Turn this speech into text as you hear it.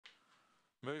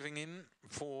Moving in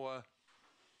for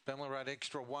Ballarat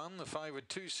Extra 1, the favourite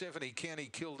 270 County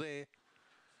Kildare,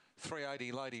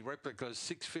 380 Lady Replicas,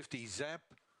 650 Zap,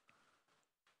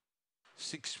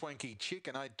 6 Swanky Chick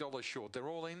and $8 short. They're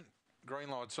all in. Green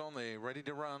lights on there, ready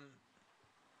to run.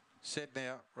 Set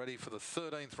now, ready for the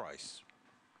 13th race.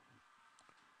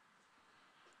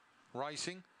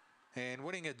 Racing. And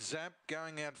winning at Zap,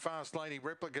 going out fast Lady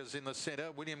Replicas in the centre.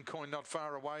 William Coyne not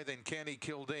far away, then County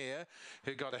Kildare,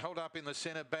 who got held up in the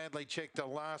centre, badly checked to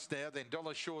last now. Then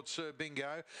 $1 short Sir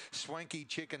Bingo, Swanky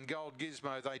Chick and Gold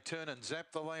Gizmo. They turn and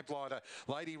Zap the Lamplighter.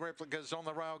 Lady Replicas on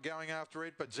the rail going after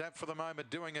it, but Zap for the moment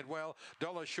doing it well.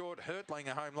 $1 short, Hurtling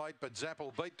home late, but Zap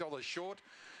will beat $1 short.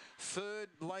 Third,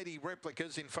 Lady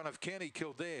Replicas in front of County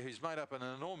Kildare, who's made up an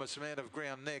enormous amount of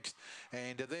ground next.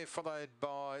 And they're followed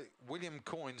by William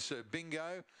Coyne, Sir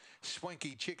Bingo,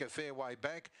 Swanky Chick a fair way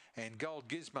back, and Gold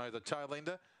Gizmo, the tail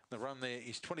ender. The run there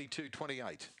is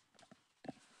 22.28.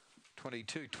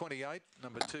 22.28,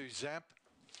 number 2, Zap.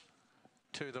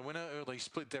 To the winner, early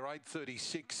split there,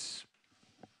 8.36.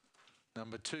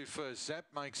 Number 2 first, Zap,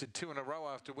 makes it 2 in a row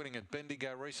after winning at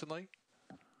Bendigo recently.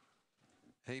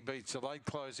 He beats the late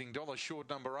closing $1 short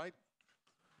number 8.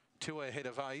 2 ahead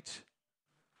of 8.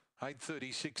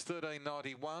 8.36,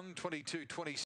 13.91, 22.26.